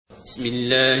بسم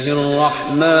اللہ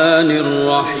الرحمن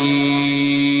الرحیم.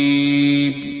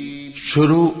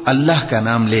 شروع اللہ کا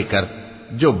نام لے کر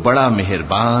جو بڑا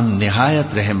مہربان نہایت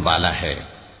رحم والا ہے.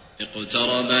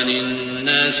 اقترب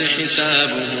للناس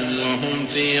حسابهم وهم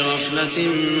في غفلة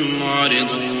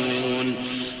معرضون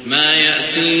ما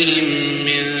يأتيهم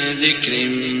من ذكر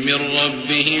من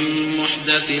ربهم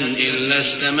محدث إلا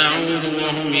استمعوه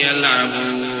وهم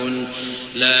يلعبون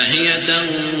لاهية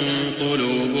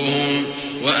قلوبهم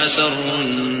وأسروا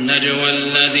النجوى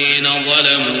الذين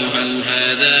ظلموا هل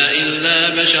هذا إلا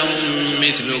بشر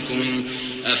مثلكم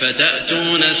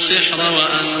أفتأتون السحر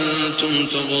وأنتم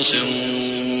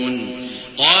تبصرون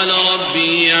قال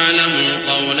ربي يعلم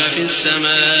القول في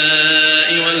السماء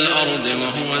والأرض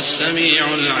وهو السميع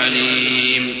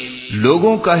العليم.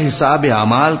 لوگوں کا حساب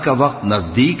اعمال کا وقت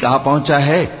نزدیک آ پہنچا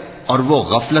ہے اور وہ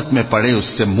غفلت میں پڑے اس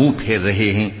سے منہ پھیر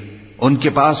رہے ہیں. ان کے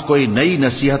پاس کوئی نئی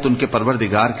نصیحت ان کے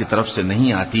پروردگار کی طرف سے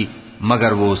نہیں آتی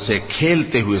مگر وہ اسے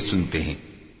کھیلتے ہوئے سنتے ہیں.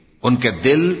 ان کے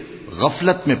دل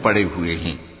غفلت میں پڑے ہوئے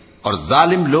ہیں اور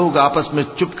ظالم لوگ آپس میں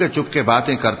چپکے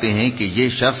باتیں کرتے ہیں کہ یہ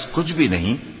شخص کچھ بھی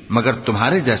نہیں مگر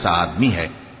تمہارے جیسا آدمی ہے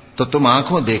تو تم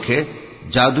آنکھوں دیکھے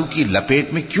جادو کی لپیٹ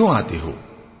میں کیوں آتے ہو.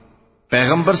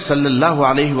 پیغمبر صلی اللہ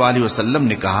علیہ وآلہ وسلم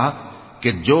نے کہا کہ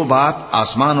جو بات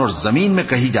آسمان اور زمین میں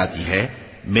کہی جاتی ہے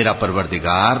میرا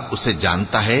پروردگار اسے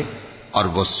جانتا ہے اور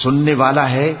وہ سننے والا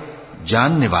ہے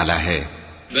جاننے والا ہے.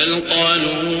 بل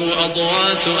قالوا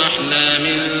أضغاث أحلام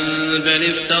بل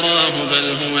افتراه بل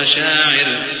هو شاعر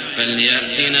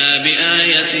فليأتنا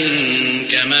بآية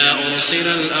كما أرسل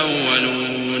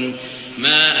الأولون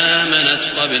ما آمنت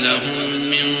قبلهم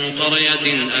من قرية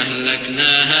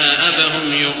أهلكناها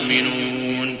أفهم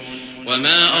يؤمنون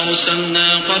وما أرسلنا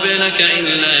قبلك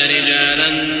إلا رجالا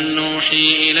نوحي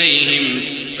إليهم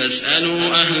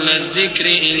فاسألوا أهل الذكر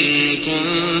إن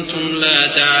كنتم لا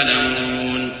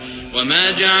تعلمون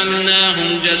وما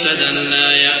جعلناهم جسدا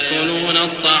لا يأكلون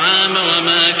الطعام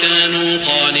وما كانوا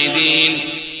خالدين.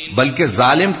 بلکہ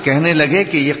ظالم کہنے لگے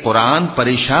کہ یہ قرآن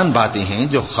پریشان باتیں ہیں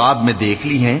جو خواب میں دیکھ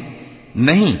لی ہیں.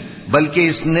 نہیں بلکہ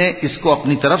اس نے اس کو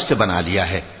اپنی طرف سے بنا لیا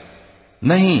ہے.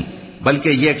 نہیں بلکہ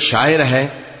یہ ایک شاعر ہے.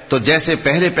 تو جیسے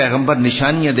پہلے پیغمبر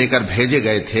نشانیاں دے کر بھیجے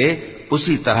گئے تھے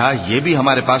اسی طرح یہ بھی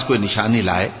ہمارے پاس کوئی نشانی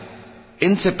لائے.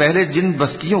 ان سے پہلے جن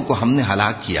بستیوں کو ہم نے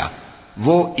ہلاک کیا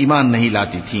وہ ایمان نہیں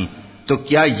لاتی تھیں تو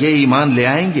کیا یہ ایمان لے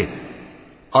آئیں گے؟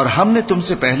 اور ہم نے تم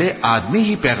سے پہلے آدمی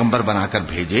ہی پیغمبر بنا کر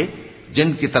بھیجے جن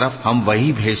کی طرف ہم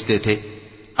وہی بھیجتے تھے.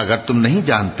 اگر تم نہیں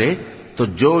جانتے تو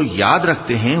جو یاد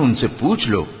رکھتے ہیں ان سے پوچھ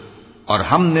لو. اور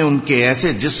ہم نے ان کے ایسے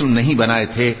جسم نہیں بنائے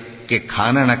تھے کہ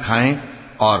کھانا نہ کھائیں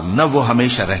اور نہ وہ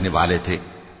ہمیشہ رہنے والے تھے.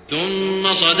 ثم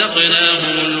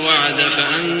صدقناهم الوعد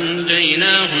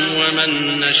فأنجيناهم ومن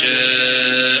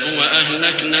نشاء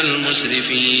وأهلكنا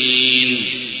المسرفين.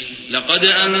 لقد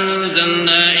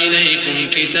أنزلنا إليكم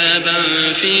كتابا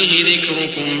فيه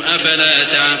ذكركم أفلا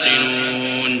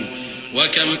تعقلون.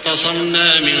 وكم قصمنا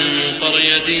من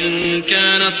قرية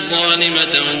كانت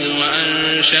ظالمة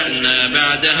وأنشأنا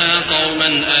بعدها قوما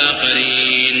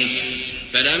آخرين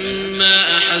فلما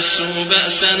أحسوا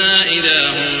بأسنا إذا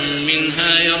هم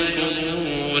منها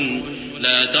يركضون.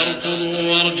 لا تركضوا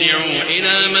وارجعوا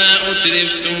إلى ما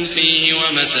أترفتم فيه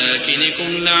ومساكنكم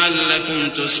لعلكم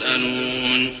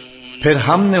تسألون. پھر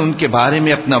ہم نے ان کے بارے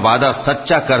میں اپنا وعدہ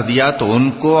سچا کر دیا تو ان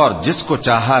کو اور جس کو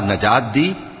چاہا نجات دی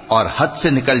اور حد سے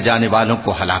نکل جانے والوں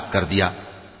کو ہلاک کر دیا.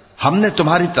 ہم نے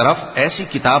تمہاری طرف ایسی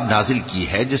کتاب نازل کی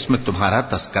ہے جس میں تمہارا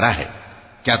تذکرہ ہے.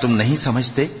 کیا تم نہیں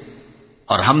سمجھتے؟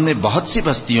 اور ہم نے بہت سی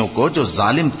بستیوں کو جو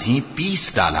ظالم تھیں پیس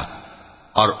ڈالا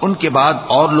اور ان کے بعد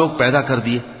اور لوگ پیدا کر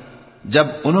دیے. جب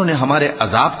انہوں نے ہمارے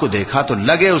عذاب کو دیکھا تو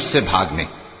لگے اس سے بھاگنے.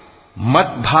 مت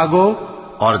بھاگو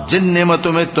اور جن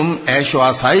نعمتوں میں تم عیش و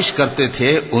آسائش کرتے تھے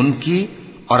ان کی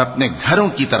اور اپنے گھروں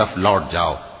کی طرف لوٹ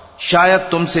جاؤ. شاید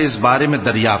تم سے اس بارے میں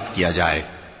دریافت کیا جائے.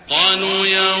 قالوا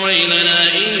يا ويلنا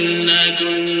إنا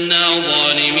كنا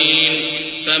ظالمين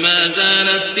فما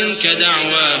زالت تلك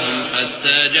دعواهم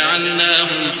حتى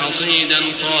جعلناهم حصيدا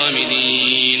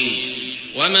خامدين.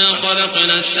 وما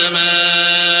خلقنا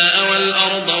السماء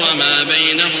والأرض وما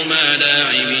بينهما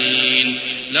لاعبين.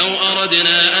 لو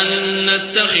أردنا أن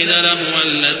نتخذ لهوا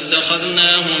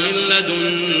لاتخذناه من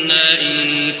لدنا إن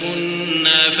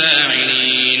كنا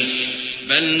فاعلين.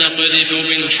 بل نقذف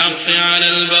بالحق على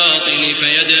الباطل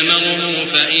فيدمغه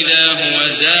فإذا هو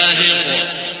زاهق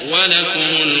وَلَكُمُ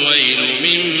الْوَيْلُ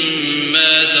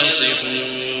مِمَّا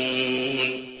تَصِفُونَ.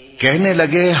 کہنے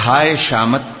لگے ہائے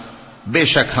شامت، بے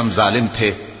شک ہم ظالم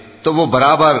تھے. تو وہ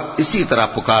برابر اسی طرح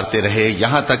پکارتے رہے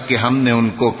یہاں تک کہ ہم نے ان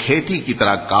کو کھیتی کی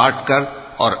طرح کاٹ کر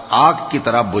اور آگ کی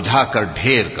طرح بجھا کر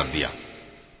ڈھیر کر دیا.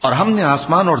 اور ہم نے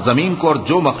آسمان اور زمین کو اور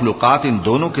جو مخلوقات ان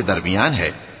دونوں کے درمیان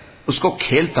ہے اس کو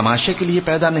کھیل تماشے کے لیے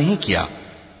پیدا نہیں کیا؟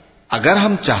 اگر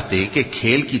ہم چاہتے کہ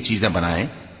کھیل کی چیزیں بنائیں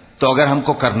تو اگر ہم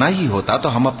کو کرنا ہی ہوتا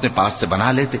تو ہم اپنے پاس سے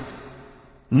بنا لیتے.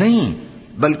 نہیں،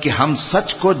 بلکہ ہم سچ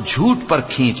کو جھوٹ پر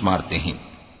کھینچ مارتے ہیں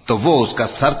تو وہ اس کا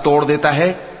سر توڑ دیتا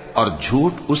ہے اور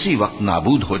جھوٹ اسی وقت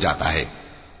نابود ہو جاتا ہے.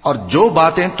 اور جو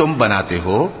باتیں تم بناتے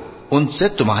ہو ان سے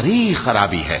تمہاری ہی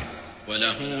خرابی ہے.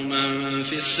 وَلَهُ مَن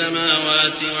فِي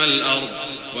السَّمَاوَاتِ وَالْأَرْضِ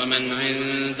وَمَنْ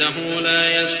عِندَهُ لَا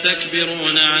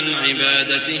يَسْتَكْبِرُونَ عَنْ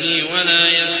عِبَادَتِهِ وَلَا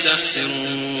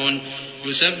يَسْتَحْسِرُونَ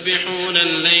يُسَبِّحُونَ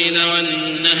اللَّيْلَ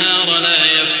وَالنَّهَارَ لَا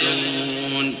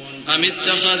يَفْتُرُونَ أَمِ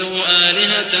اتَّخَذُوا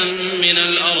آلِهَةً مِّنَ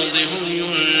الْأَرْضِ هُمْ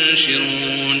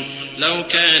يُنشِرُونَ لَوْ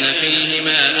كَانَ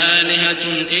فِيهِمَا آلِهَةٌ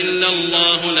إِلَّا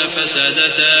اللَّهُ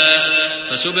لَفَسَدَتَا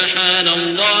فَسُبْحَانَ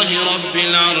اللَّهِ رَبِّ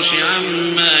الْعَرْشِ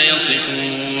عَمَّا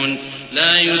يَصِفُونَ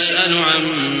لا يسأل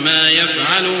عما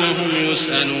يفعل وهم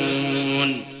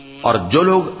يسألون. اور جو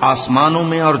لوگ آسمانوں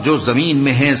میں اور جو زمین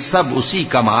میں ہیں سب اسی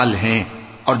کا مال ہیں،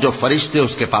 اور جو فرشتے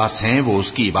اس کے پاس ہیں وہ اس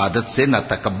کی عبادت سے نہ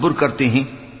تکبر کرتے ہیں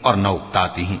اور نہ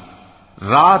اکتاتے ہیں.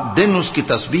 رات دن اس کی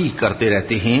تسبیح کرتے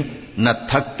رہتے ہیں، نہ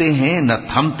تھکتے ہیں نہ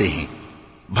تھمتے ہیں.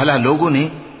 بھلا لوگوں نے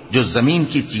جو زمین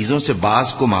کی چیزوں سے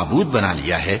بعض کو معبود بنا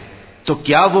لیا ہے تو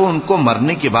کیا وہ ان کو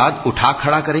مرنے کے بعد اٹھا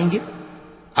کھڑا کریں گے؟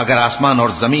 اگر آسمان اور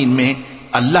زمین میں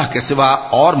اللہ کے سوا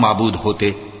اور معبود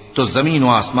ہوتے تو زمین و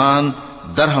آسمان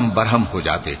درہم برہم ہو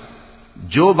جاتے.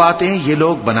 جو باتیں یہ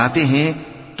لوگ بناتے ہیں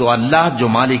تو اللہ جو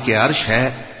مالک عرش ہے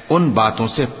ان باتوں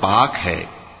سے پاک ہے.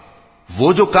 وہ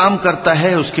جو کام کرتا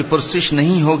ہے اس کی پرسش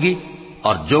نہیں ہوگی،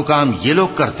 اور جو کام یہ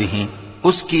لوگ کرتے ہیں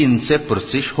اس کی ان سے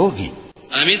پرسش ہوگی.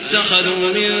 أَمِ اتَّخَذُوا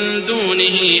مِن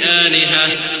دُونِهِ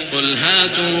آلِهَةً قُلْ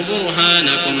هَاتُوا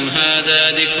بُرْهَانَكُمْ هَٰذَا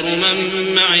ذِكْرُ مَن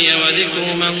مَّعِيَ وَذِكْرُ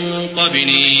مَن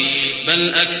قَبْلِي بَلْ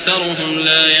أَكْثَرُهُمْ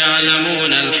لَا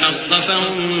يَعْلَمُونَ الْحَقَّ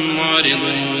فَهُم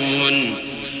مُّعْرِضُونَ.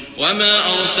 وَمَا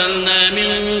أَرْسَلْنَا مِن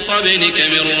قَبْلِكَ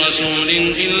مِن رَّسُولٍ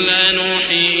إِلَّا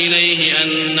نُوحِي إِلَيْهِ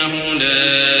أَنَّهُ لَا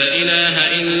إِلَٰهَ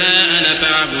إِلَّا أَنَا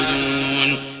فَاعْبُدُونِ.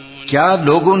 کیا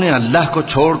لوگوں نے اللہ کو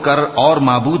چھوڑ کر اور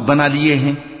معبود بنا لیے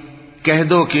ہیں؟ کہہ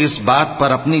دو کہ اس بات پر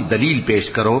اپنی دلیل پیش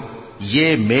کرو، یہ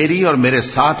میری اور میرے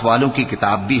ساتھ والوں کی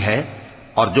کتاب بھی ہے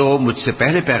اور جو مجھ سے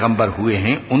پہلے پیغمبر ہوئے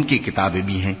ہیں ان کی کتابیں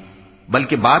بھی ہیں.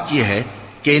 بلکہ بات یہ ہے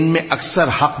کہ ان میں اکثر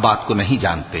حق بات کو نہیں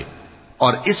جانتے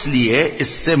اور اس لیے اس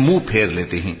سے منہ پھیر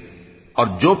لیتے ہیں. اور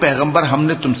جو پیغمبر ہم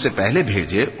نے تم سے پہلے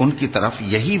بھیجے ان کی طرف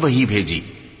یہی وحی بھیجی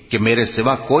کہ میرے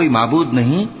سوا کوئی معبود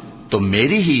نہیں تو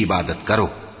میری ہی عبادت کرو.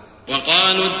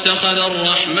 وقالوا اتخذ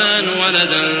الرحمن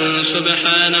ولدا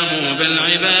سبحانه بل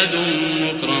عباد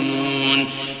مكرمون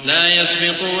لا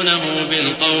يسبقونه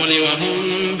بالقول وهم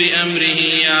بأمره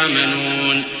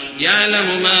يعملون يعلم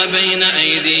ما بين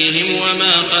أيديهم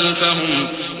وما خلفهم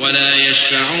ولا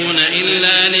يشفعون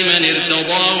إلا لمن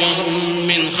ارتضى وهم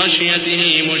من خشيته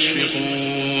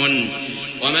مشفقون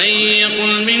ومن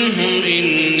يقل منهم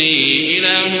إني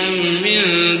إله من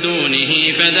دونه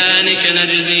فذلك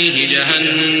نجزيه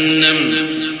جهنم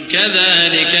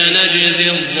كذلك نجزي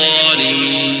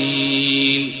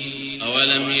الظالمين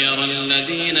أولم ير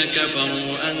الذين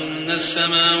كفروا أن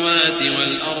السماوات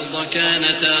والأرض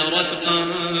كانتا رتقا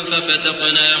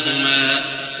ففتقناهما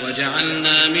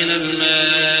وجعلنا من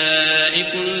الماء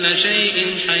كل شيء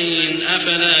حي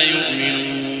أفلا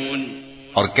يؤمنون.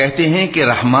 اور کہتے ہیں کہ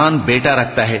رحمان بیٹا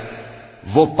رکھتا ہے،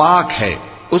 وہ پاک ہے،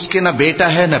 اس کے نہ بیٹا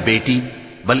ہے نہ بیٹی،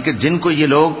 بلکہ جن کو یہ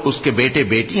لوگ اس کے بیٹے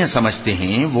بیٹیاں سمجھتے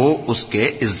ہیں وہ اس کے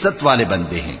عزت والے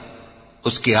بندے ہیں.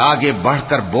 اس کے آگے بڑھ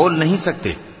کر بول نہیں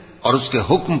سکتے اور اس کے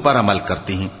حکم پر عمل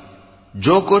کرتے ہیں.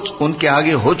 جو کچھ ان کے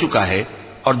آگے ہو چکا ہے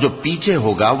اور جو پیچھے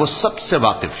ہوگا وہ سب سے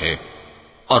واقف ہے،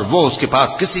 اور وہ اس کے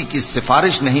پاس کسی کی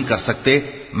سفارش نہیں کر سکتے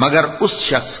مگر اس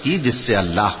شخص کی جس سے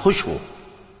اللہ خوش ہو،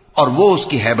 اور وہ اس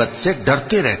کی ہیبت سے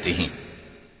ڈرتے رہتے ہیں.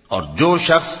 اور جو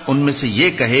شخص ان میں سے یہ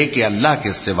کہے کہ اللہ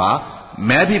کے سوا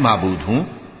میں بھی معبود ہوں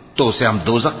تو اسے ہم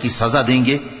دوزخ کی سزا دیں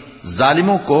گے.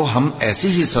 ظالموں کو ہم ایسی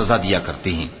ہی سزا دیا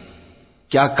کرتے ہیں.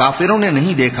 کیا کافروں نے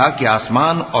نہیں دیکھا کہ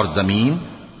آسمان اور زمین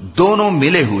دونوں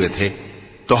ملے ہوئے تھے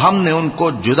تو ہم نے ان کو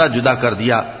جدا جدا کر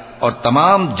دیا اور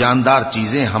تمام جاندار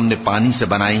چیزیں ہم نے پانی سے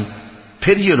بنائیں،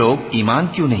 پھر یہ لوگ ایمان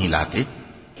کیوں نہیں لاتے؟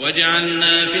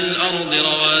 وجعلنا في الأرض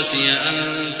رواسي أن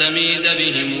تميد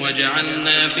بهم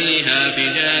وجعلنا فيها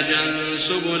فجاجا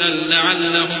سبلا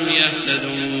لعلهم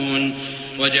يهتدون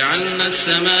وجعلنا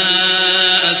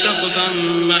السماء سقفا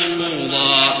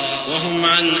محفوظا وهم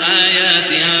عن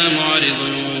آياتها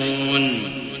معرضون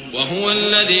وهو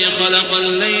الذي خلق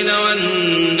الليل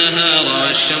والنهار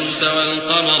والشمس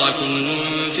والقمر كل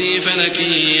في فلك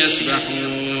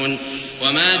يسبحون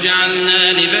وما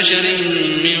جعلنا لبشر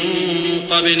من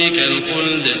قبلك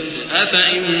الخلد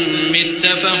أفإن مت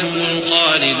فهم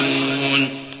الخالدون.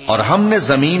 اور ہم نے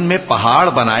زمین میں پہاڑ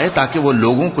بنائے تاکہ وہ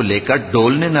لوگوں کو لے کر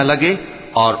ڈولنے نہ لگے،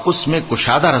 اور اس میں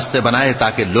کشادہ رستے بنائے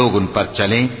تاکہ لوگ ان پر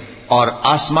چلیں، اور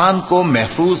آسمان کو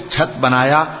محفوظ چھت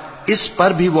بنایا، اس پر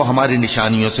بھی وہ ہماری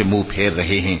نشانیوں سے منہ پھیر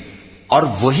رہے ہیں۔ اور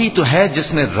وہی تو ہے جس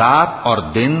نے رات اور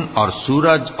دن اور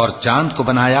سورج اور چاند کو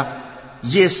بنایا،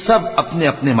 یہ سب اپنے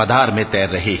اپنے مدار میں تیر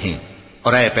رہے ہیں۔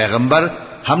 اور اے پیغمبر،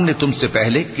 ہم نے تم سے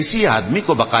پہلے کسی آدمی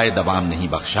کو بقائے دوام نہیں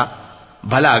بخشا،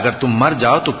 بھلا اگر تم مر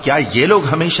جاؤ تو کیا یہ لوگ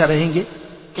ہمیشہ رہیں گے؟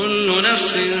 كل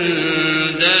نفس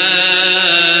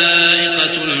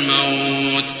ذائقة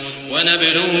الموت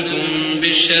ونبلوكم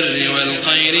بالشر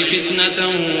والخير فتنة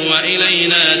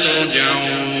وإلينا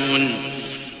ترجعون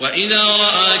وإذا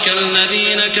رآك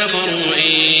الذين كفروا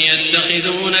إن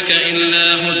يتخذونك إلا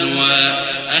هزوا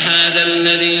أهذا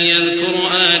الذي يذكر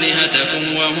آلهتكم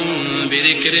وهم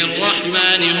بذكر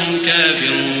الرحمن هم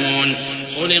كافرون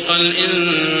خلق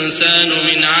الإنسان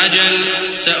من عجل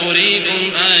سأريكم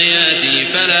آياتي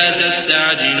فلا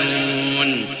تستعجلون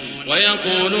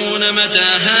ويقولون متى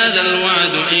هذا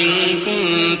الوعد إن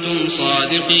كنتم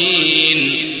صادقين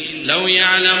لو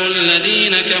يعلم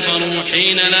الذين كفروا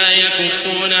حين لا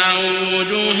يكفون عن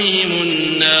وجوههم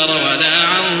النار ولا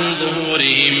عن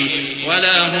ظهورهم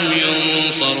ولا هم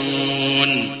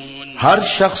ينصرون۔ ہر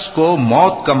شخص کو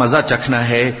موت کا مزہ چکھنا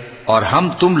ہے، اور ہم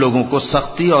تم لوگوں کو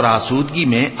سختی اور آسودگی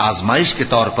میں آزمائش کے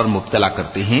طور پر مبتلا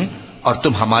کرتے ہیں، اور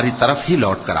تم ہماری طرف ہی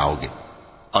لوٹ کر آؤ گے۔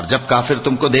 اور جب کافر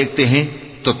تم کو دیکھتے ہیں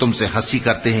تو تم سے ہنسی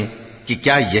کرتے ہیں کہ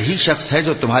کیا یہی شخص ہے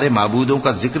جو تمہارے معبودوں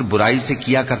کا ذکر برائی سے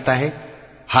کیا کرتا ہے،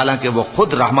 حالانکہ وہ خود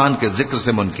رحمان کے ذکر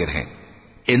سے منکر ہیں۔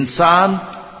 انسان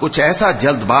کچھ ایسا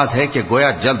جلد باز ہے کہ گویا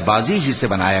جلد بازی ہی سے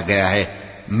بنایا گیا ہے۔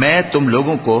 میں تم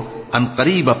لوگوں کو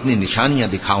عنقریب اپنی نشانیاں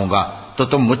دکھاؤں گا تو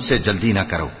تم مجھ سے جلدی نہ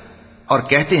کرو۔ اور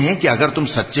کہتے ہیں کہ اگر تم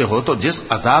سچے ہو تو جس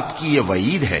عذاب کی یہ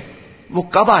وعید ہے وہ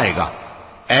کب آئے گا؟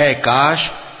 اے کاش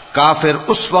کافر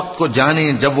اس وقت کو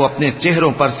جانیں جب وہ اپنے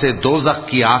چہروں پر سے دوزخ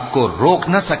کی آگ کو روک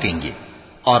نہ سکیں گے،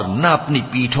 اور نہ اپنی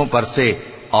پیٹھوں پر سے،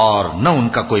 اور نہ ان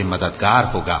کا کوئی مددگار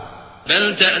ہوگا۔ بل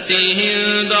تأتيهم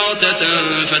بغتة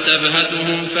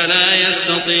فتبهتهم فلا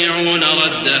يستطيعون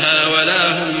ردها ولا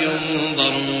هم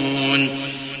ينظرون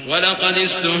ولقد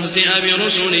استهزئ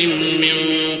برسل من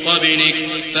قبلك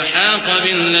فحاق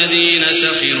بالذين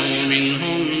سخروا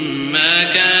منهم ما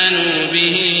كانوا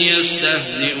به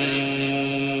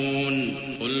يستهزئون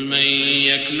قل من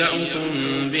يكلؤكم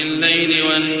بالليل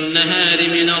والنهار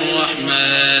من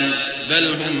الرحمن بل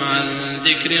هم عن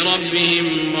ذكر ربهم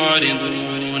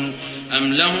معرضون أم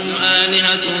لهم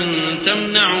آلهة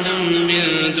تمنعهم من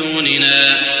دوننا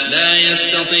لا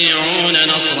يستطيعون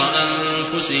نصر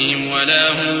أنفسهم ولا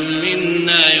هم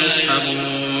منا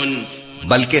يصحبون۔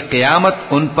 بلکہ قیامت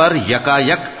ان پر یکا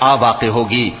یک آ واقع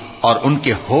ہوگی اور ان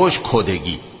کے ہوش کھو دے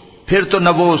گی، پھر تو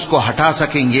نہ وہ اس کو ہٹا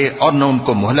سکیں گے اور نہ ان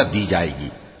کو مہلت دی جائے گی۔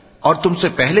 اور تم سے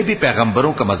پہلے بھی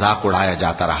پیغمبروں کا مذاق اڑایا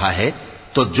جاتا رہا ہے،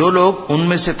 تو جو لوگ ان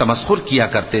میں سے تمسخر کیا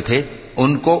کرتے تھے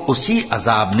ان کو اسی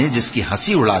عذاب نے جس کی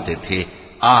ہنسی اڑاتے تھے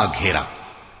آ گھیرا۔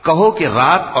 کہو کہ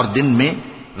رات اور دن میں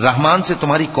رحمان سے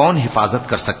تمہاری کون حفاظت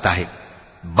کر سکتا ہے؟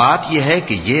 بات یہ ہے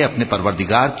کہ یہ اپنے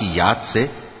پروردگار کی یاد سے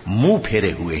منہ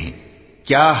پھیرے ہوئے ہیں۔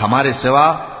 کیا ہمارے سوا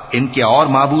ان کے اور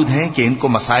معبود ہیں کہ ان کو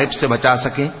مصائب سے بچا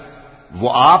سکیں؟ وہ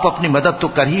آپ اپنی مدد تو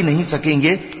کر ہی نہیں سکیں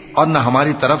گے، اور نہ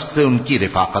ہماری طرف سے ان کی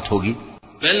رفاقت ہوگی۔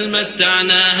 بل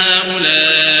متعنا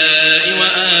هؤلاء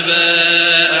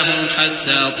وآباءهم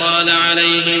حتى طال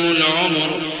عليهم العمر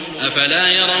أفلا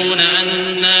يرون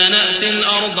أنا نأتي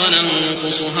الأرض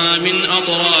ننقصها من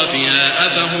أطرافها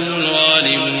أفهم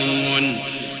الغالبون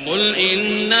قل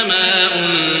إنما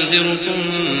أنذركم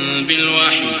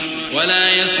بالوحي ولا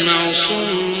يسمع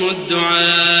الصم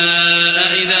الدعاء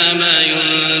إذا ما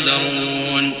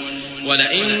ينذرون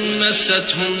ولئن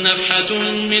مستهم نفحة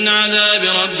من عذاب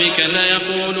ربك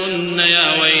ليقولن يا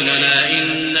ويلنا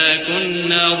إنا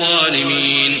كنا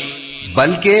ظالمين۔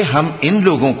 بلکہ ہم ان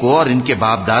لوگوں کو اور ان کے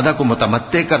باپ دادا کو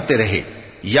متمتع کرتے رہے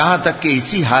یہاں تک کہ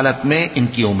اسی حالت میں ان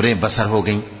کی عمریں بسر ہو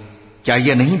گئیں۔ کیا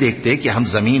یہ نہیں دیکھتے کہ ہم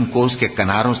زمین کو اس کے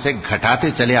کناروں سے گھٹاتے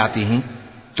چلے آتے ہیں؟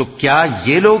 تو کیا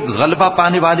یہ لوگ غلبہ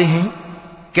پانے والے ہیں؟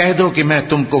 کہہ دو کہ میں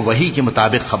تم کو وحی کے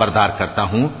مطابق خبردار کرتا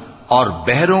ہوں، اور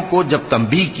بہروں کو جب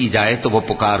تنبیہ کی جائے تو وہ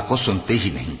پکار کو سنتے ہی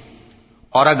نہیں۔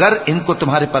 اور اگر ان کو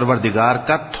تمہارے پروردگار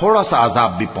کا تھوڑا سا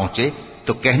عذاب بھی پہنچے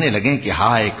تو کہنے لگیں کہ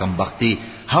ہائے کم بختی،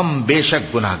 ہم بے شک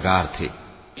گناہگار تھے۔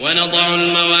 وَنَضَعُ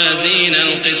الْمَوَازِينَ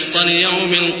الْقِسْطَ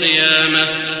لِيَوْمِ الْقِيَامَةِ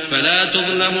فَلَا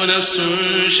تُظْلَمُ نَفْسٌ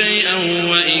شَيْئًا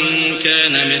وَإِن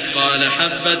كَانَ مِثْقَالَ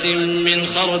حَبَّةٍ مِّنْ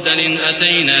خَرْدَلٍ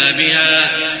أَتَيْنَا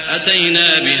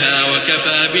بِهَا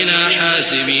وَكَفَى بِنَا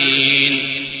حَاسِبِينَ۔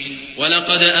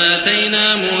 وَلَقَدْ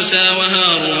آتَيْنَا مُوسَى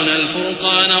وَهَارُونَ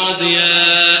الْفُرْقَانَ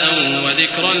وَضِيَاءً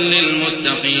وَذِكْرًا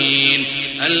لِّلْمُتَّقِينَ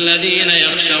الَّذِينَ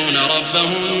يَخْشَوْنَ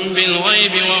رَبَّهُم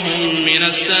بِالْغَيْبِ وَهُم مِّنَ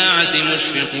السَّاعَةِ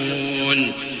مُشْفِقُونَ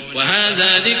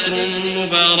وَهَذَا ذِكْرٌ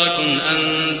مُّبَارَكٌ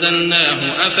أَنزَلْنَاهُ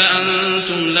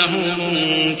أَفَأَنتُمْ لَهُ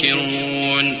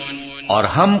مُنكِرُونَ۔ اور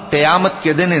ہم قیامت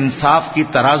کے دن انصاف کی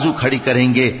ترازو کھڑی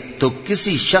کریں گے تو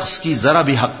کسی شخص کی ذرا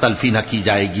بھی حق تلفی نہ کی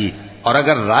جائے گی، اور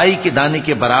اگر رائی کے دانے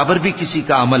کے برابر بھی کسی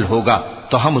کا عمل ہوگا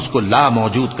تو ہم اس کو لا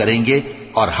موجود کریں گے،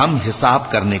 اور ہم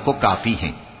حساب کرنے کو کافی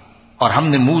ہیں۔ اور ہم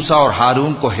نے موسیٰ اور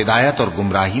ہارون کو ہدایت اور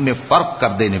گمراہی میں فرق کر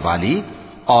دینے والی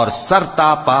اور سر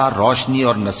تا پا روشنی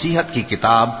اور نصیحت کی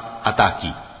کتاب عطا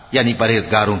کی، یعنی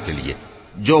پرہیزگاروں کے لیے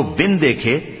جو بن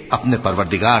دیکھے اپنے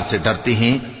پروردگار سے ڈرتے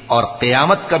ہیں اور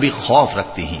قیامت کا بھی خوف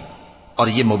رکھتے ہیں۔ اور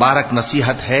یہ مبارک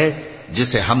نصیحت ہے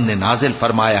جسے ہم نے نازل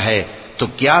فرمایا ہے، تو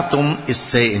کیا تم اس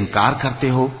سے انکار کرتے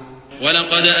ہو؟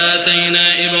 وَلَقَدْ آتَيْنَا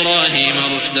إِبْرَاهِيمَ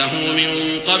رُشْدَهُ مِن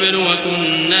قَبْلُ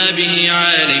وَكُنَّا بِهِ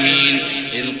عَالِمِينَ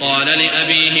إِذْ قَالَ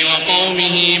لِأَبِيهِ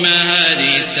وَقَوْمِهِ مَا هَٰذِهِ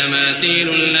التَّمَاثِيلُ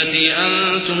الَّتِي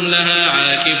أَنتُمْ لَهَا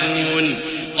عَاكِفُونَ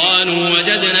قَالُوا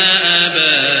وَجَدْنَا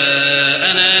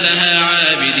آبَاءَنَا لَهَا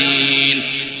عَابِدِينَ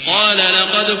قَالَ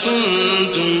لَقَدْ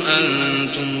كُنتُمْ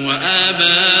أَنتُمْ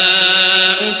وَآبَاؤُكُمْ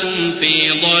فِي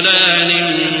ضَلَالٍ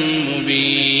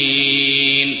مُّبِينٍ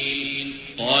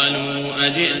قالوا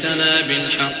أجئتنا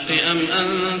بالحق أم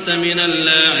أنت من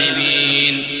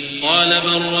اللاعبين قال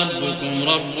بل ربكم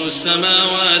رب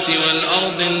السماوات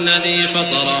والأرض الذي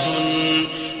فطرهن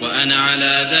وأنا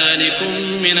على ذلكم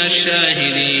من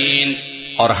الشاهدين۔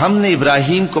 اور ہم نے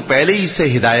ابراہیم کو پہلے ہی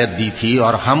سے ہدایت دی تھی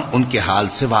اور ہم ان کے حال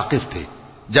سے واقف تھے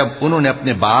جب انہوں نے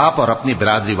اپنے باپ اور اپنی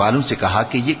برادری والوں سے کہا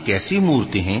کہ یہ کیسی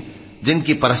مورتی ہیں جن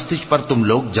کی پرستش پر تم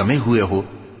لوگ جمے ہوئے ہو۔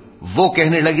 وہ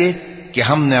کہنے لگے کہ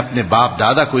ہم نے اپنے باپ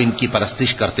دادا کو ان کی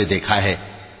پرستش کرتے دیکھا ہے۔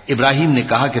 ابراہیم نے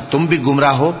کہا کہ تم بھی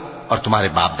گمراہ ہو اور تمہارے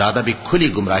باپ دادا بھی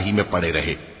کھلی گمراہی میں پڑے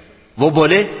رہے۔ وہ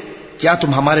بولے کیا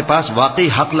تم ہمارے پاس واقعی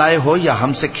حق لائے ہو یا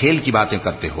ہم سے کھیل کی باتیں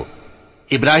کرتے ہو؟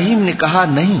 ابراہیم نے کہا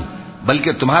نہیں،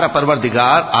 بلکہ تمہارا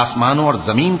پروردگار آسمانوں اور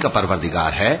زمین کا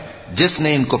پروردگار ہے جس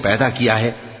نے ان کو پیدا کیا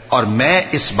ہے، اور میں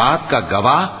اس بات کا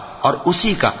گواہ اور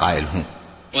اسی کا قائل ہوں۔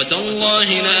 وَتَاللَّهِ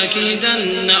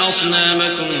لَأَكِيدَنَّ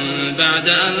أَصْنَامَكُمْ بَعْدَ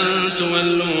أَن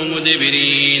تُوَلُّوا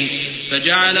مُدْبِرِينَ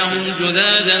فَجَعَلَهُمْ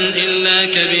جُذَاذًا إِلَّا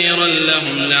كَبِيرًا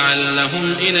لَهُمْ لَعَلَّهُمْ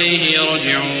إِلَيْهِ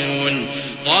يَرْجِعُونَ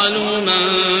قالوا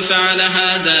من فعل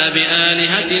هذا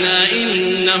بآلهتنا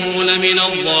إنه لمن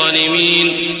الظالمين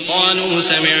قالوا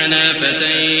سمعنا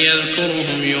فتى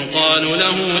يذكرهم يقال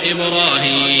له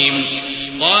إبراهيم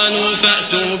قالوا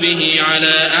فأتوا به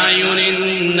على أعين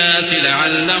الناس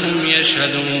لعلهم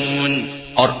يشهدون۔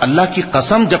 اور اللہ کی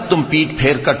قسم جب تم پیٹ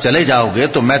پھیر کر چلے جاؤ گے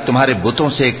تو میں تمہارے بتوں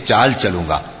سے ایک چال چلوں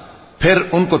گا۔ پھر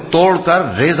ان کو توڑ کر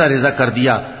ریزہ ریزہ کر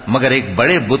دیا مگر ایک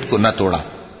بڑے بت کو نہ توڑا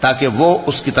تاکہ وہ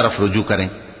اس کی طرف رجوع کریں۔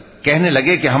 کہنے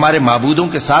لگے کہ ہمارے معبودوں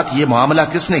کے ساتھ یہ معاملہ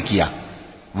کس نے کیا؟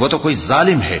 وہ تو کوئی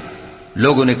ظالم ہے۔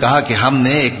 لوگوں نے کہا کہ ہم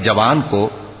نے ایک جوان کو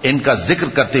ان کا ذکر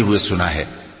کرتے ہوئے سنا ہے،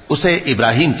 اسے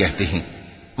ابراہیم کہتے ہیں۔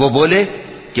 وہ بولے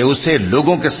کہ اسے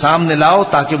لوگوں کے سامنے لاؤ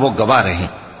تاکہ وہ گواہ رہیں۔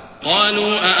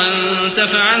 قالوا أأنت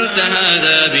فعلت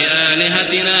هذا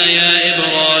بآلهتنا يا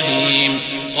إبراهيم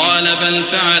قال بل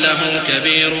فعله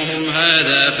كبيرهم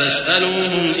هذا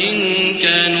فاسألوهم إن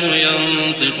كانوا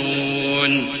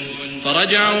ينطقون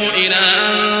فرجعوا إلى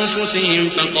أنفسهم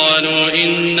فقالوا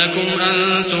إنكم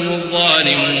أنتم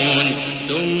الظالمون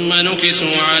ثم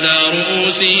نكسوا على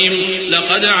رؤوسهم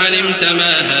لقد علمت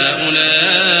ما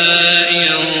هؤلاء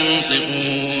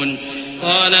ينطقون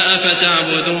قال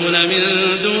أفتعبدون من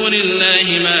دون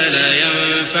الله ما لا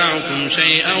ينفعكم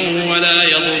شيئا ولا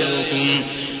يضركم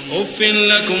أف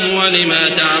لكم ولما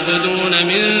تعبدون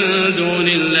من دون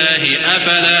الله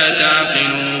أفلا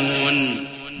تعقلون۔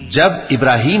 جب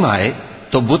ابراہیم آئے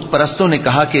تو بت پرستوں نے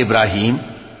کہا کہ ابراہیم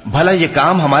بھلا یہ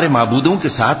کام ہمارے معبودوں کے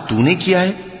ساتھ تو نے کیا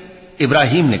ہے؟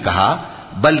 ابراہیم نے کہا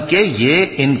بلکہ یہ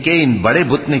ان کے ان بڑے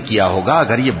بت نے کیا ہوگا،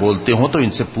 اگر یہ بولتے ہوں تو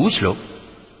ان سے پوچھ لو۔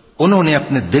 انہوں نے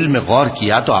اپنے دل میں غور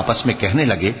کیا تو آپس میں کہنے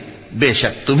لگے بے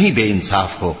شک تم ہی بے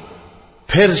انصاف ہو۔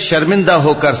 پھر شرمندہ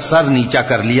ہو کر سر نیچا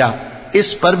کر لیا۔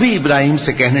 اس پر بھی ابراہیم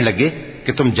سے کہنے لگے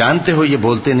کہ تم جانتے ہو یہ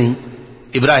بولتے نہیں۔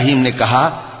 ابراہیم نے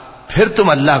کہا پھر تم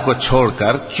اللہ کو چھوڑ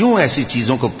کر کیوں ایسی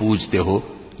چیزوں کو پوجتے ہو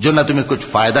جو نہ تمہیں کچھ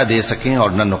فائدہ دے سکیں اور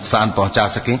نہ نقصان پہنچا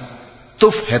سکیں؟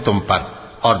 تف ہے تم پر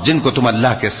اور جن کو تم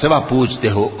اللہ کے سوا پوجتے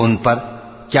ہو ان پر،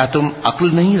 کیا تم عقل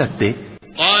نہیں رکھتے؟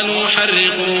 قالوا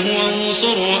حرقوه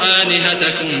وانصروا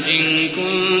آلهتكم إن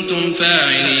كنتم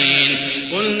فاعلين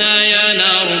قلنا يا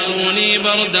نار كوني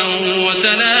بردا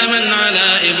وسلاما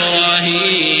على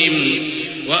إبراهيم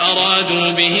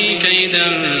وأرادوا به كيدا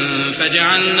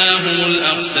فجعلناهم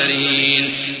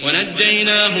الأخسرين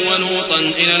ونجيناه ولوطا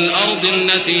إلى الأرض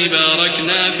التي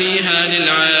باركنا فيها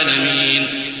للعالمين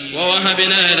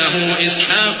ووهبنا له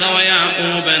إسحاق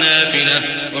ويعقوب نافلة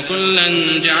وكلا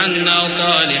جعلنا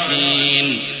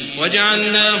صالحين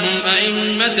وجعلناهم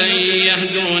أئمة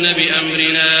يهدون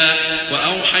بأمرنا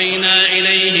وأوحينا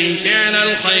إليهم فعل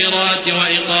الخيرات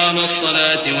وإقام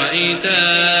الصلاة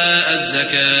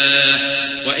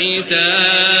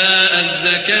وإيتاء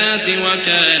الزكاة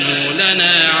وكانوا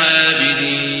لنا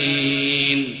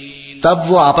عابدين. تب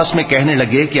وہ آپس میں کہنے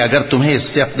لگے کہ اگر تمہیں اس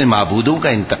سے اپنے معبودوں کا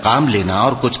انتقام لینا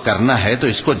اور کچھ کرنا ہے تو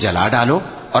اس کو جلا ڈالو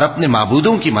اور اپنے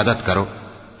معبودوں کی مدد کرو.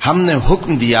 ہم نے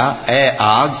حکم دیا اے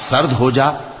آگ سرد ہو جا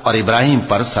اور ابراہیم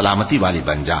پر سلامتی والی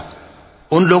بن جا.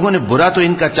 ان لوگوں نے برا تو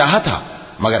ان کا چاہا تھا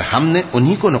مگر ہم نے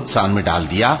انہی کو نقصان میں ڈال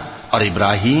دیا اور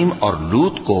ابراہیم اور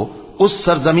لوط کو اس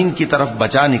سرزمین کی طرف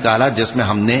بچا نکالا جس میں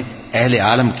ہم نے اہل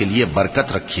عالم کے لیے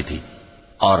برکت رکھی تھی.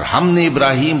 اور ہم نے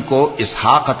ابراہیم کو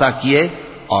اسحاق عطا کیے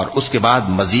اور اس کے بعد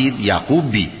مزید یعقوب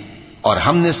بھی. اور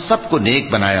ہم نے سب کو نیک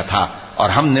بنایا تھا اور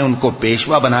ہم نے ان کو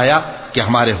پیشوا بنایا کہ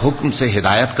ہمارے حکم سے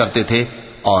ہدایت کرتے تھے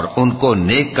اور ان کو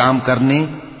نیک کام کرنے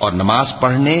اور نماز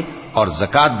پڑھنے اور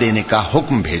زکات دینے کا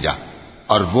حکم بھیجا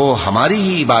اور وہ ہماری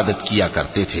ہی عبادت کیا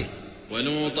کرتے تھے.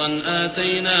 ولوطا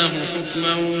آتيناه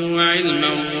حكما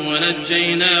وعلما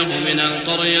ونجيناه من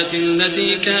القرية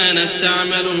التي كانت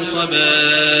تعمل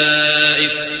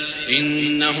الخبائث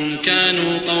إنهم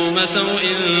كانوا قوم سوء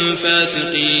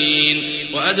فاسقين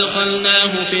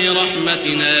وأدخلناه في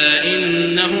رحمتنا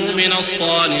إنه من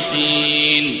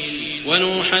الصالحين.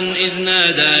 ونوحا إذ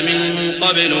نادى من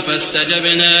قبل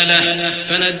فاستجبنا له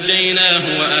فنجيناه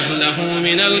وأهله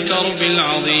من الكرب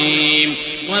العظيم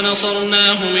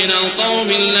ونصرناه من القوم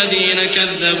الذين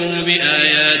كذبوا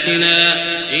بآياتنا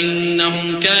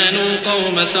إنهم كانوا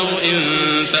قوم سوء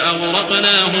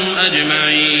فأغرقناهم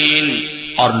أجمعين.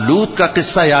 اور لوط کا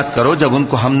قصہ یاد کرو جب ان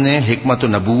کو ہم نے حکمت و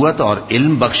نبوت اور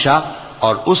علم بخشا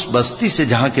اور اس بستی سے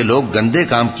جہاں کے لوگ گندے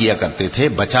کام کیا کرتے تھے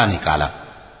بچا نکالا.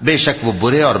 بے شک وہ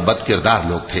برے اور بد کردار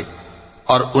لوگ تھے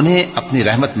اور انہیں اپنی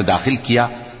رحمت میں داخل کیا.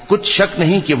 کچھ شک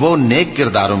نہیں کہ وہ نیک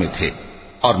کرداروں میں تھے.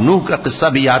 اور نوح کا قصہ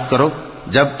بھی یاد کرو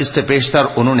جب اس سے پیشتر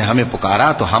انہوں نے ہمیں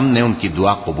پکارا تو ہم نے ان کی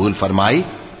دعا قبول فرمائی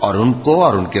اور ان کو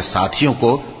اور ان کے ساتھیوں کو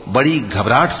بڑی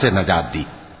گھبراہٹ سے نجات دی.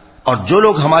 اور جو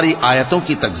لوگ ہماری آیتوں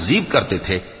کی تکذیب کرتے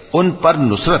تھے ان پر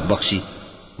نصرت بخشی.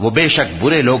 وہ بے شک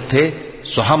برے لوگ تھے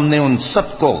سو ہم نے ان سب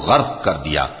کو غرق کر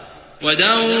دیا.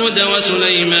 وداود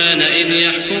وسليمان إذ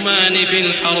يحكمان في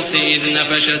الحرث إذ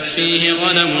نفشت فيه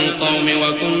غنم القوم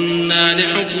وكنا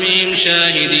لحكمهم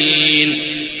شاهدين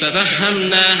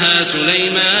ففهمناها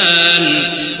سليمان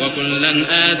وكلا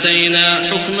آتينا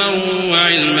حكما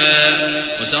وعلما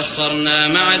وسخرنا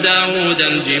مع داود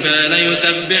الجبال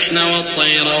يسبحن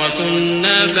والطير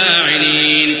وكنا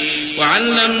فاعلين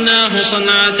وعلمناه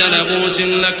صنعة لبوس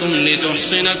لكم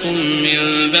لتحصنكم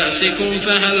من بأسكم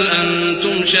فهل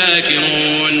أنتم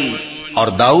شاكرون. اور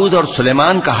داؤد اور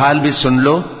سلیمان کا حال بھی سن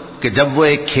لو کہ جب وہ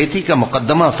ایک کھیتی کا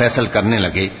مقدمہ فیصل کرنے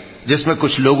لگے جس میں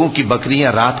کچھ لوگوں کی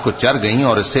بکریاں رات کو چر گئیں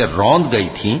اور اسے روند گئی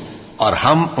تھیں اور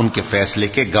ہم ان کے فیصلے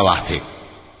کے گواہ تھے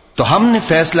تو ہم نے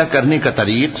فیصلہ کرنے کا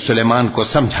طریق سلیمان کو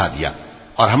سمجھا دیا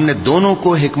اور ہم نے دونوں کو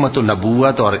حکمت و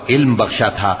نبوت اور علم بخشا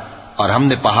تھا. اور ہم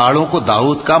نے پہاڑوں کو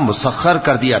داؤد کا مسخر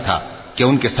کر دیا تھا کہ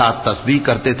ان کے ساتھ تسبیح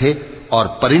کرتے تھے اور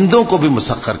پرندوں کو بھی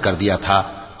مسخر کر دیا تھا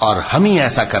اور ہم ہی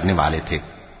ایسا کرنے والے تھے.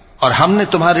 اور ہم نے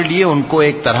تمہارے لیے ان کو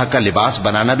ایک طرح کا لباس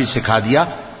بنانا بھی سکھا دیا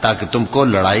تاکہ تم کو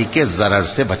لڑائی کے ضرر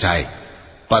سے بچائے.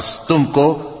 پس تم کو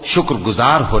شکر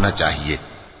گزار ہونا چاہیے.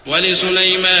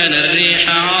 ولسليمان الريح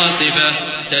عاصفة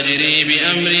تجري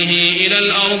بأمره إلى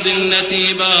الأرض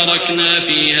التي باركنا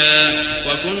فيها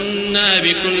وكنا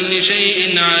بكل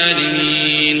شيء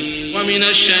عالمين. ومن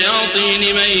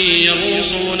الشياطين من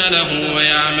يغوصون له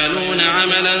ويعملون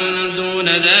عملا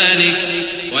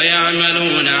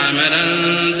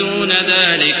دون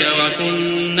ذلك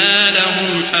وكنا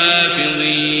لهم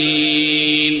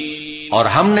حافظين. اور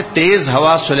ہم نے تیز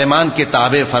ہوا سلیمان کے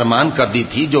تابع فرمان کر دی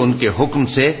تھی جو ان کے حکم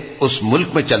سے اس ملک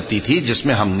میں چلتی تھی جس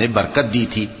میں ہم نے برکت دی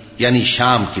تھی یعنی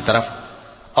شام کی طرف.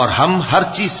 اور ہم ہر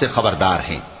چیز سے خبردار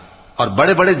ہیں. اور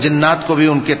بڑے بڑے جنات کو بھی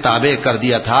ان کے تابع کر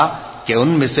دیا تھا کہ ان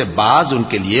میں سے بعض ان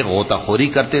کے لیے غوطہ خوری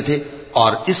کرتے تھے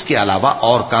اور اس کے علاوہ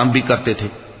اور کام بھی کرتے تھے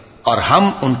اور ہم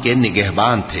ان کے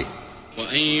نگہبان تھے.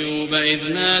 وأيوب إذ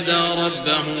نادى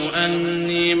ربه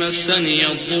أني مسني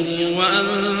الضر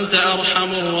وأنت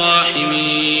أرحم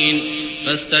الراحمين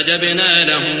فاستجبنا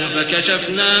له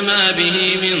فكشفنا ما به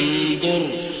من ضر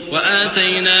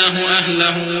وآتيناه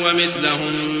أهله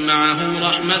ومثلهم معهم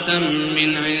رحمة من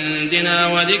عندنا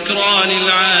وذكرى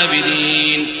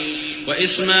للعابدين.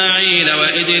 وإسماعيل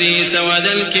وإدريس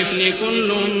وذا الكفل كل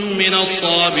من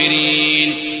الصابرين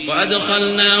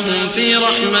وأدخلناهم في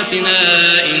رحمتنا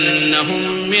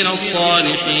إنهم من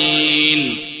الصالحين.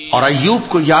 اور ایوب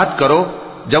کو یاد کرو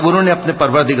جب انہوں نے اپنے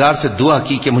پروردگار سے دعا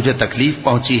کی کہ مجھے تکلیف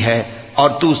پہنچی ہے اور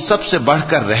تو سب سے بڑھ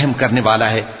کر رحم کرنے والا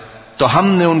ہے، تو ہم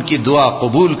نے ان کی دعا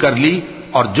قبول کر لی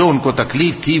اور جو ان کو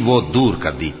تکلیف تھی وہ دور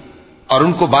کر دی، اور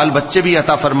ان کو بال بچے بھی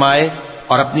عطا فرمائے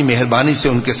اور اپنی مہربانی سے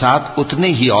ان کے ساتھ اتنے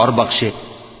ہی اور بخشے.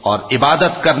 اور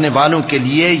عبادت کرنے والوں کے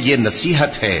لیے یہ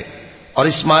نصیحت ہے. اور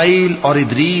اسماعیل اور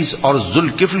ادریس اور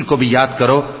ذوالکفل کو بھی یاد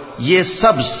کرو، یہ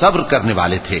سب صبر کرنے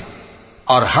والے تھے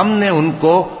اور ہم نے ان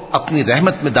کو اپنی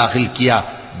رحمت میں داخل کیا،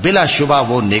 بلا شبہ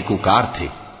وہ نیکوکار تھے.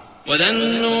 وذا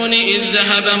النون إذ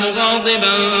ذهب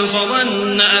مغاضبا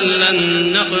فظن أن لن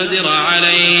نقدر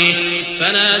عليه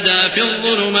فنادى في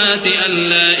الظلمات أن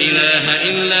لا إله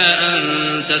إلا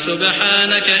أنت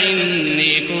سبحانك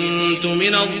إني كنت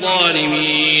من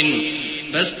الظالمين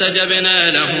فاستجبنا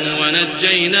له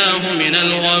ونجيناه من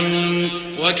الغم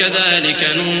وكذلك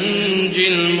ننجي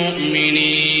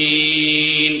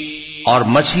المؤمنين. اور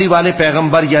مچھلی والے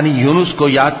پیغمبر یعنی یونس کو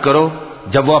یاد کرو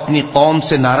جب وہ اپنی قوم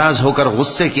سے ناراض ہو کر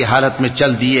غصے کی حالت میں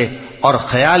چل دیے اور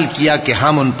خیال کیا کہ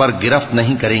ہم ان پر گرفت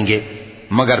نہیں کریں گے،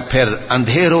 مگر پھر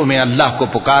اندھیروں میں اللہ کو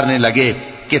پکارنے لگے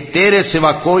کہ تیرے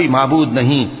سوا کوئی معبود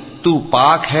نہیں، تو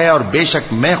پاک ہے اور بے شک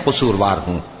میں قصوروار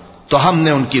ہوں. تو ہم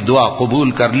نے ان کی دعا قبول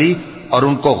کر لی اور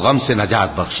ان کو غم سے نجات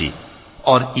بخشی،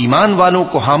 اور ایمان والوں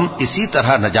کو ہم اسی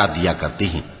طرح نجات دیا کرتے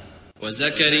ہیں.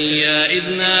 وزكريا إذ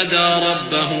نادى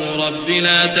ربه رب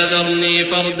لا تذرني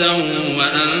فردا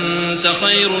وأنت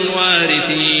خير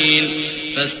الوارثين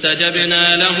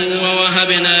فاستجبنا له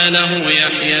ووهبنا له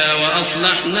يحيى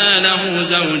وأصلحنا له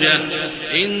زوجه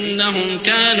إنهم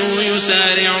كانوا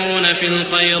يسارعون في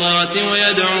الخيرات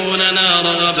ويدعوننا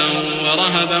رغبا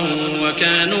ورهبا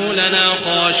وكانوا لنا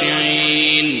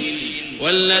خاشعين.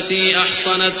 والتي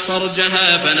أحصنت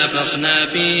فرجها فنفخنا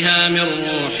فيها من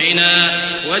روحنا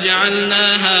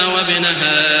وجعلناها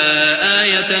وابنها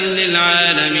آية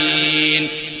للعالمين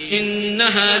إن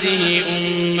هذه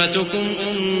أمتكم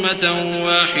أمة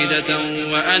واحدة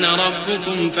وأنا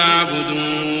ربكم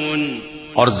فاعبدون.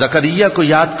 اور زکریا کو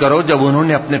یاد کرو جب انہوں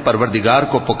نے اپنے پروردگار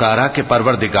کو پکارا کہ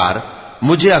پروردگار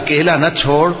مجھے اکیلا نہ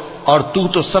چھوڑ اور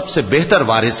تو سب سے بہتر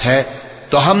وارث ہے،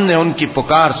 تو ہم نے ان کی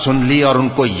پکار سن لی اور ان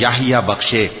کو یحییٰ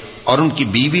بخشے اور ان کی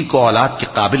بیوی کو اولاد کے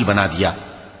قابل بنا دیا.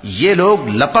 یہ لوگ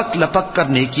لپک لپک کر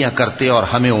نیکیاں کرتے اور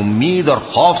ہمیں امید اور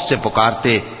خوف سے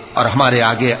پکارتے اور ہمارے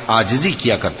آگے عاجزی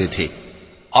کیا کرتے تھے.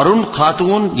 اور ان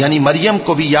خاتون یعنی مریم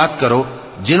کو بھی یاد کرو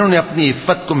جنہوں نے اپنی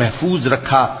عفت کو محفوظ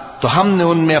رکھا، تو ہم نے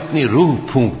ان میں اپنی روح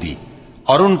پھونک دی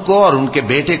اور ان کو اور ان کے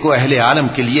بیٹے کو اہل عالم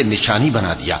کے لیے نشانی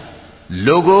بنا دیا.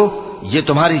 لوگو، یہ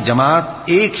تمہاری جماعت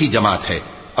ایک ہی جماعت ہے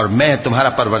اور میں تمہارا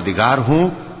پروردگار ہوں،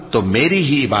 تو میری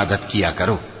ہی عبادت کیا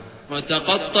کرو.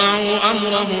 وتقطعوا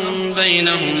أمرهم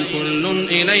بينهم كل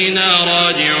إلينا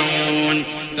راجعون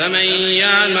فمن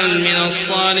يعمل من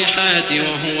الصالحات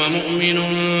وهو مؤمن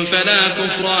فلا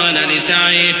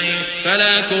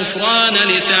كفران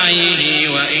لسعيه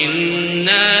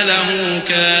وإنا له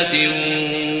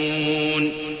كاتبون.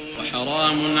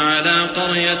 وحرام على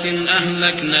قرية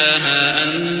أهلكناها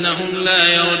أنهم لا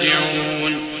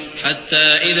يرجعون حتى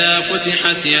إذا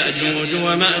فتحت يأجوج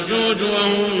ومأجوج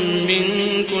وهم من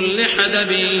كل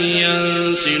حدب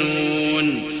ينسلون.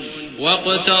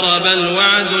 واقترب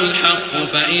الوعد الحق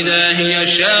فإذا هي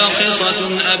شاخصة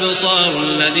أبصار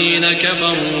الذين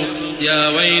كفروا يا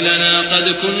ويلنا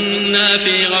قد كنا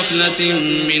في غفلة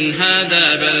من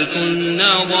هذا بل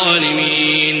كنا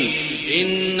ظالمين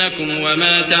إنكم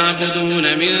وما تعبدون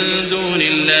من دون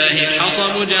الله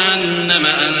حصب جهنم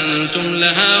أنتم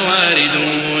لها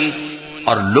واردون.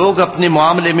 اور لوگ اپنے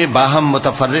معاملے میں باہم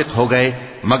متفرق ہو گئے،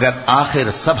 مگر آخر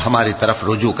سب ہماری طرف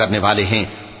رجوع کرنے والے ہیں.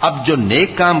 اب جو نیک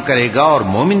کام کرے گا اور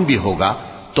مومن بھی ہوگا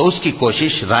تو اس کی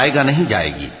کوشش رائے گا نہیں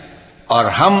جائے گی، اور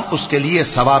ہم اس کے لیے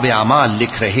ثواب اعمال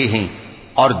لکھ رہے ہیں.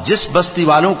 اور جس بستی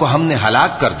والوں کو ہم نے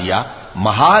ہلاک کر دیا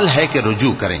محال ہے کہ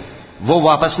رجوع کریں، وہ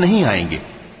واپس نہیں آئیں گے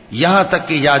یہاں تک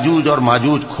کہ یاجوج اور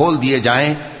ماجوج کھول دیے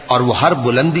جائیں اور وہ ہر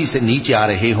بلندی سے نیچے آ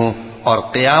رہے ہوں اور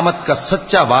قیامت کا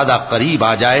سچا وعدہ قریب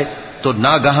آ جائے تو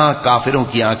ناگہاں کافروں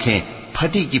کی آنکھیں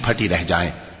پھٹی کی پھٹی رہ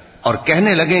جائیں اور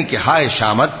کہنے لگیں کہ ہائے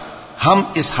شامت، ہم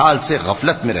اس حال سے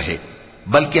غفلت میں رہے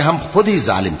بلکہ ہم خود ہی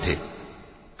ظالم تھے.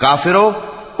 کافرو،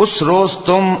 اس روز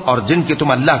تم اور جن کی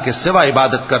تم اللہ کے سوا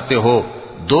عبادت کرتے ہو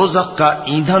دوزخ کا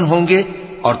ایندھن ہوں گے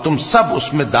اور تم سب اس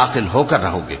میں داخل ہو کر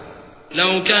رہو گے.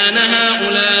 لو كان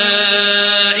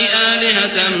هؤلاء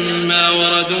آلهة ما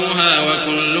وردوها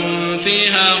وكل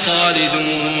فيها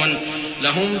خالدون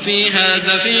لهم فيها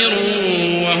زفير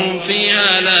وهم فيها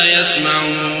لا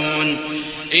يسمعون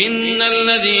إن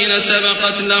الذين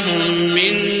سبقت لهم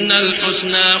منا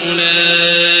الحسنى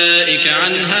أولئك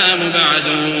عنها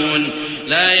مبعدون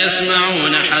لا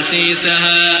يسمعون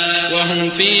حسيسها وهم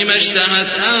فيما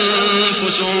اشتهت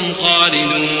أنفسهم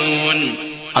خالدون.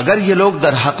 اگر یہ لوگ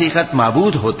در حقیقت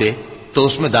معبود ہوتے تو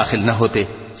اس میں داخل نہ ہوتے،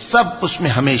 سب اس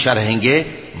میں ہمیشہ رہیں گے،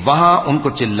 وہاں ان کو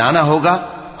چلانا ہوگا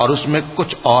اور اس میں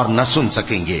کچھ اور نہ سن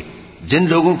سکیں گے. جن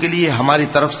لوگوں کے لیے ہماری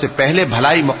طرف سے پہلے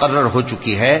بھلائی مقرر ہو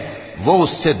چکی ہے وہ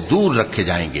اس سے دور رکھے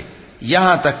جائیں گے،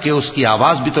 یہاں تک کہ اس کی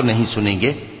آواز بھی تو نہیں سنیں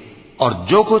گے، اور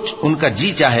جو کچھ ان کا جی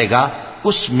چاہے گا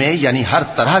اس میں یعنی ہر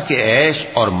طرح کے عیش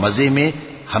اور مزے میں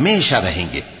ہمیشہ رہیں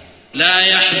گے. لا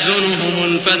يحزنهم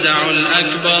الفزع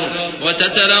الأكبر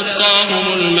وتتلقاهم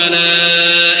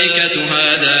الملائكة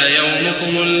هذا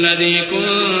يومكم الذي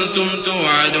كنتم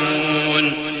توعدون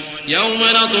يوم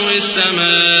نطوي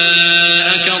السماء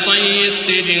كطي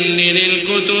السجل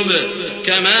للكتب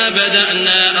كما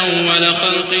بدأنا أول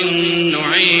خلق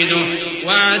نعيده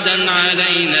وعدا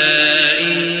علينا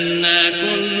إنا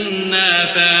كنا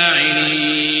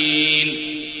فاعلين.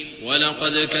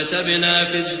 ولقد كتبنا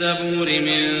في الزبور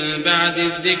من بعد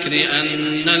الذكر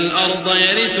أن الأرض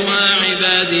يرثها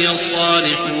عبادي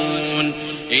الصالحون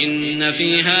إن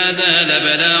في هذا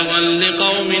لبلاغا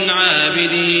لقوم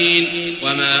عابدين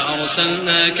وما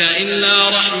أرسلناك إلا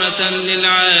رحمة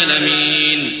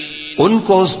للعالمين. ان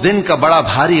کو اس دن کا بڑا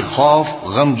بھاری خوف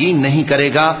غمگین نہیں کرے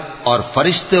گا، اور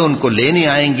فرشتے ان کو لینے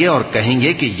آئیں گے اور کہیں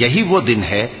گے کہ یہی وہ دن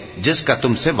ہے جس کا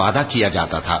تم سے وعدہ کیا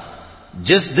جاتا تھا،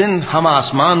 جس دن ہم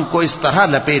آسمان کو اس طرح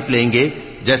لپیٹ لیں گے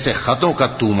جیسے خطوں کا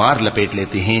تومار لپیٹ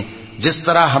لیتے ہیں. جس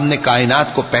طرح ہم نے کائنات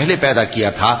کو پہلے پیدا کیا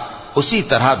تھا اسی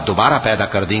طرح دوبارہ پیدا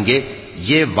کر دیں گے.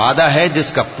 یہ وعدہ ہے جس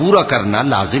کا پورا کرنا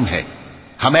لازم ہے،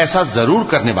 ہم ایسا ضرور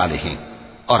کرنے والے ہیں.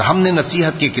 اور ہم نے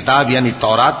نصیحت کی کتاب یعنی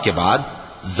تورات کے بعد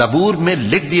زبور میں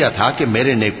لکھ دیا تھا کہ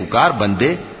میرے نیکوکار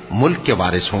بندے ملک کے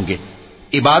وارث ہوں گے.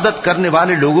 عبادت کرنے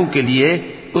والے لوگوں کے لیے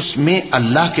اس میں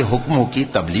اللہ کے حکموں کی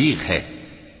تبلیغ ہے.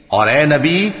 اور اے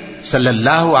نبی صلی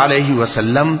اللہ علیہ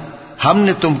وسلم، ہم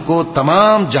نے تم کو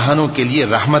تمام جہانوں کے لیے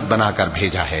رحمت بنا کر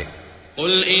بھیجا ہے.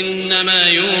 قل انما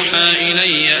يوحى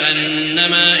الي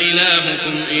انما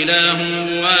الهكم اله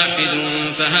واحد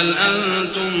فهل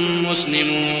انتم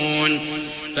مسلمون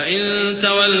فان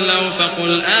تولوا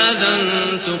فقل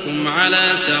آذنتكم على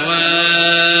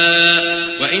سواء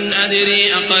وان ادري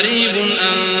اقريب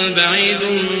ام بعيد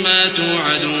ما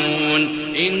توعدون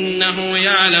انه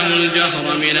يعلم الجهر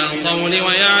من القول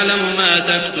ويعلم ما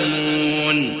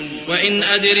تكتمون وإن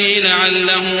أدري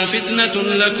لعله فتنة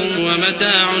لكم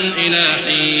ومتاع إلى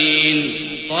حين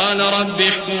قال رب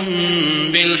احكم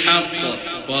بالحق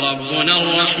وربنا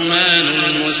الرحمن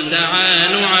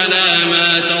المستعان على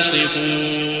ما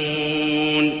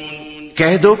تصفون.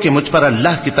 کہہ دو کہ مجھ پر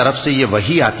اللہ کی طرف سے یہ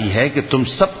وحی آتی ہے کہ تم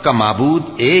سب کا معبود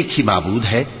ایک ہی معبود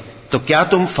ہے، تو کیا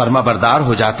تم فرما بردار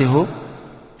ہو جاتے ہو؟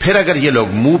 پھر اگر یہ لوگ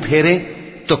منہ پھیریں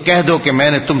تو کہہ دو کہ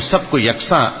میں نے تم سب کو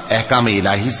یکساں احکام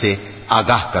الہی سے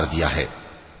آگاہ کر دیا ہے،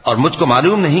 اور مجھ کو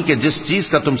معلوم نہیں کہ جس چیز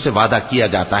کا تم سے وعدہ کیا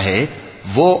جاتا ہے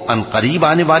وہ عنقریب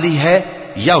آنے والی ہے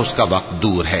یا اس کا وقت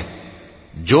دور ہے.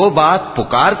 جو بات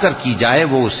پکار کر کی جائے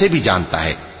وہ اسے بھی جانتا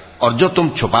ہے، اور جو تم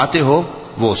چھپاتے ہو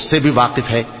وہ اس سے بھی واقف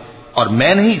ہے. اور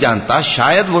میں نہیں جانتا،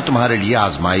 شاید وہ تمہارے لیے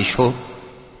آزمائش ہو،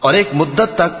 اور ایک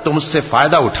مدت تک تم اس سے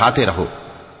فائدہ اٹھاتے رہو.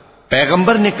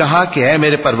 پیغمبر نے کہا کہ اے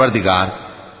میرے پروردگار،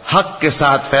 حق کے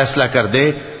ساتھ فیصلہ کر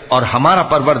دے، اور ہمارا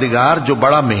پروردگار جو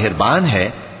بڑا مہربان ہے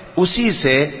اسی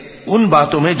سے ان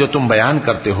باتوں میں جو تم بیان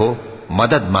کرتے ہو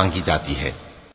مدد مانگی جاتی ہے.